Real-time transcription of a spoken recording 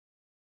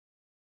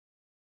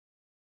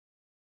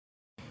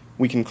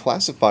We can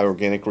classify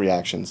organic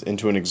reactions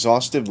into an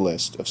exhaustive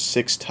list of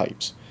 6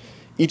 types.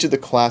 Each of the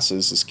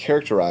classes is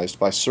characterized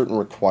by certain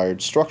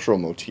required structural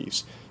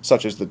motifs,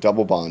 such as the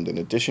double bond and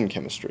addition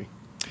chemistry.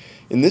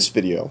 In this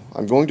video,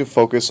 I'm going to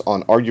focus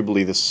on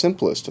arguably the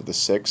simplest of the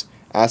 6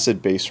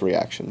 acid-base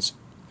reactions.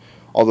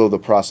 Although the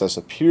process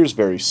appears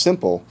very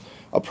simple,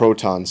 a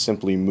proton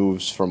simply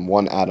moves from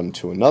one atom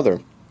to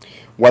another,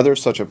 whether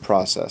such a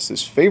process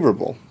is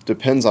favorable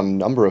depends on a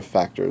number of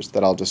factors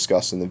that I'll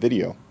discuss in the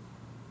video.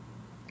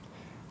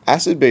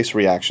 Acid-base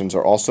reactions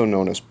are also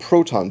known as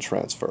proton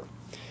transfer,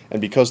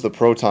 and because the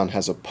proton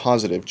has a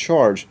positive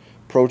charge,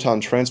 proton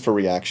transfer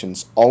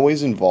reactions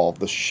always involve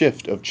the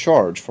shift of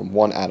charge from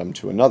one atom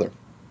to another.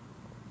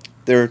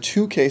 There are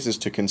 2 cases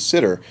to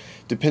consider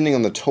depending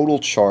on the total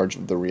charge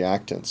of the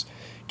reactants.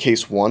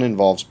 Case 1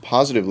 involves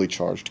positively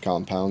charged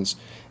compounds,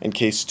 and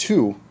Case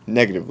 2,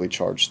 negatively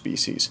charged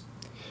species.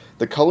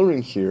 The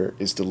coloring here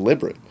is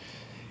deliberate.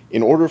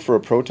 In order for a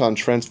proton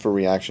transfer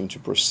reaction to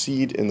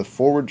proceed in the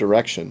forward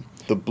direction,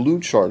 the blue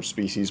charged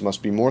species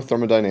must be more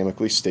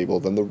thermodynamically stable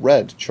than the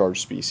red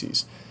charged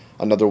species.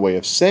 Another way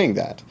of saying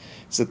that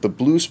is that the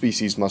blue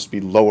species must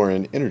be lower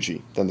in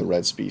energy than the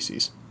red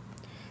species.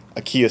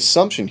 A key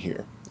assumption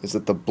here is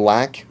that the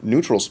black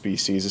neutral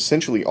species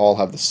essentially all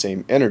have the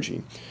same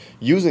energy.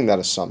 Using that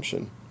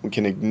assumption, we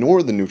can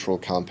ignore the neutral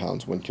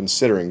compounds when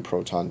considering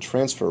proton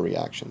transfer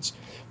reactions.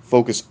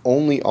 Focus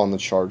only on the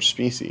charged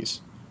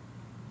species.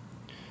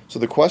 So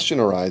the question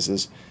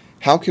arises,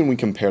 how can we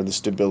compare the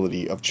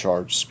stability of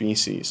charged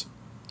species?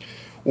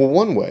 Well,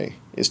 one way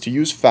is to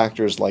use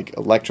factors like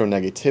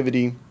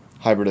electronegativity,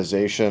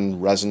 hybridization,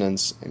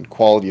 resonance, and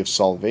quality of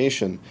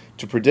solvation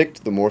to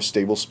predict the more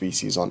stable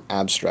species on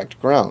abstract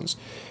grounds.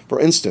 For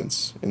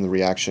instance, in the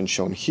reaction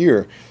shown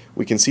here,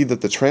 we can see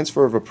that the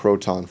transfer of a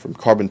proton from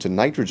carbon to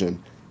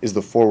nitrogen is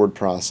the forward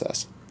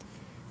process.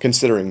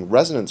 Considering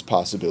resonance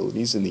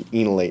possibilities in the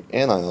enolate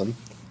anion,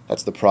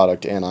 that's the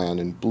product anion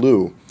in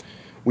blue,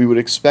 we would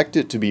expect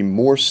it to be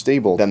more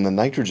stable than the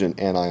nitrogen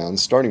anion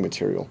starting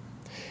material.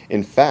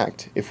 In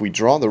fact, if we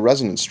draw the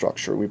resonance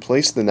structure, we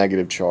place the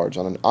negative charge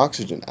on an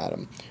oxygen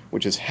atom,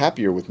 which is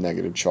happier with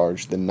negative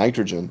charge than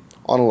nitrogen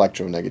on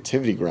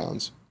electronegativity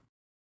grounds.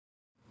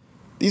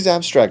 These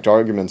abstract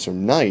arguments are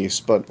nice,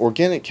 but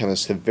organic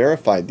chemists have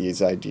verified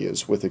these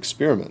ideas with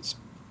experiments.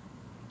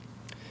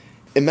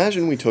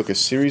 Imagine we took a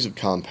series of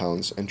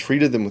compounds and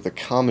treated them with a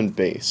common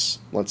base,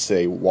 let's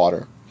say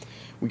water.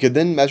 We could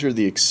then measure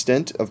the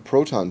extent of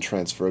proton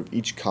transfer of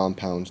each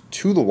compound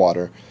to the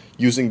water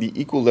using the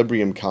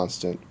equilibrium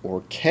constant,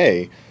 or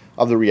K,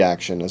 of the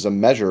reaction as a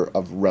measure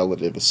of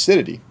relative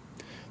acidity.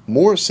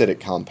 More acidic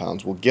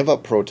compounds will give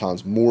up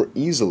protons more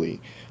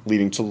easily,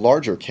 leading to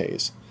larger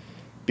Ks.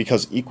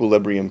 Because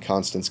equilibrium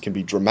constants can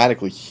be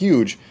dramatically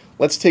huge,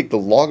 let's take the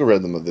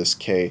logarithm of this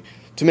K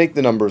to make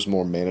the numbers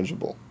more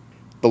manageable.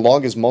 The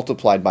log is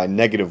multiplied by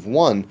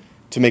 -1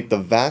 to make the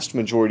vast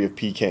majority of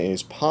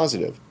pKa's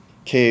positive.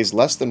 Ka's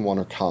less than 1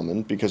 are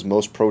common because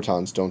most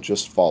protons don't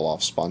just fall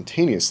off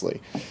spontaneously.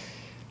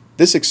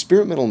 This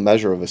experimental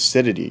measure of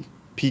acidity,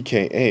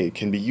 pKa,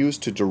 can be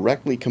used to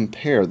directly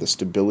compare the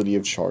stability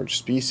of charged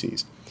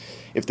species.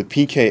 If the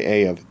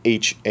pKa of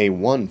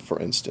HA1, for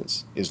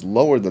instance, is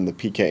lower than the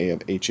pKa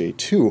of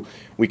HA2,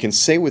 we can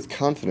say with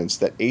confidence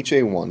that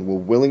HA1 will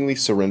willingly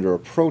surrender a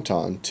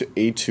proton to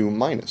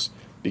A2-,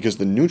 because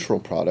the neutral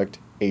product,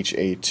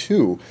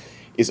 HA2,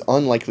 is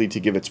unlikely to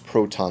give its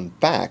proton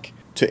back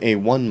to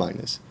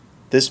A1-.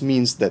 This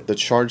means that the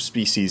charged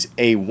species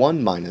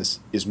A1-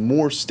 is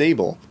more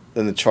stable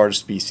than the charged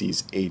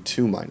species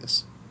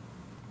A2-.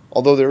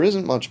 Although there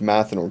isn't much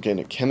math in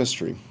organic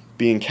chemistry,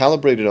 being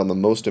calibrated on the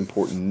most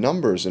important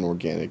numbers in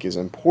organic is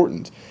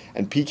important,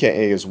 and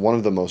pKa is one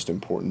of the most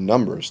important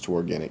numbers to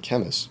organic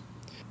chemists.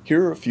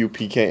 Here are a few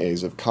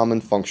pKa's of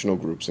common functional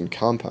groups and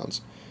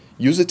compounds.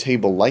 Use a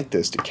table like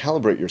this to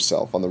calibrate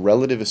yourself on the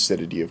relative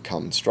acidity of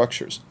common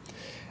structures.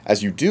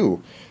 As you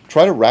do,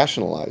 try to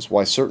rationalize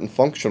why certain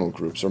functional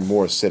groups are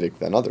more acidic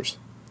than others.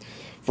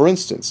 For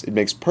instance, it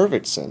makes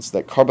perfect sense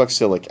that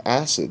carboxylic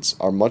acids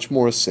are much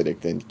more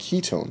acidic than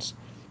ketones,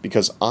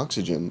 because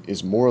oxygen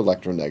is more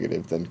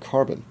electronegative than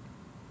carbon.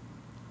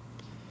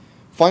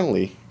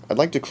 Finally, I'd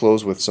like to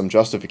close with some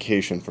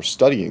justification for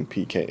studying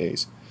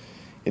pKa's.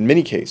 In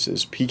many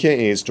cases,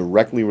 pKa is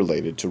directly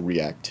related to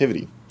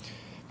reactivity.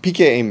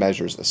 pKa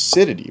measures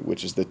acidity,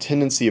 which is the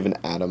tendency of an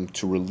atom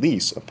to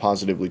release a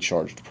positively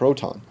charged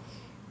proton.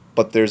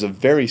 But there's a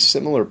very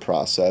similar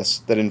process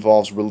that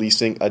involves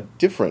releasing a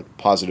different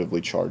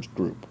positively charged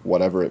group,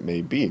 whatever it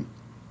may be.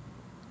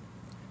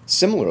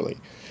 Similarly,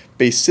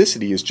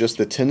 basicity is just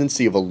the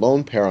tendency of a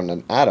lone pair on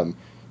an atom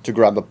to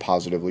grab a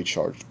positively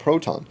charged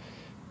proton.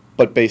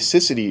 But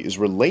basicity is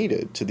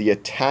related to the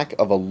attack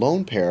of a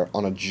lone pair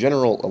on a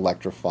general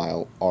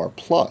electrophile R+.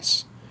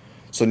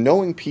 So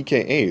knowing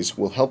pKa's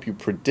will help you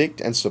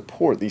predict and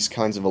support these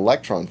kinds of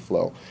electron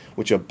flow,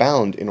 which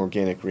abound in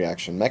organic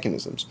reaction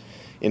mechanisms.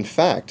 In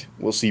fact,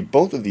 we'll see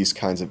both of these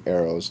kinds of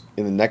arrows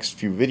in the next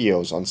few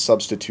videos on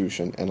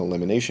substitution and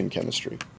elimination chemistry.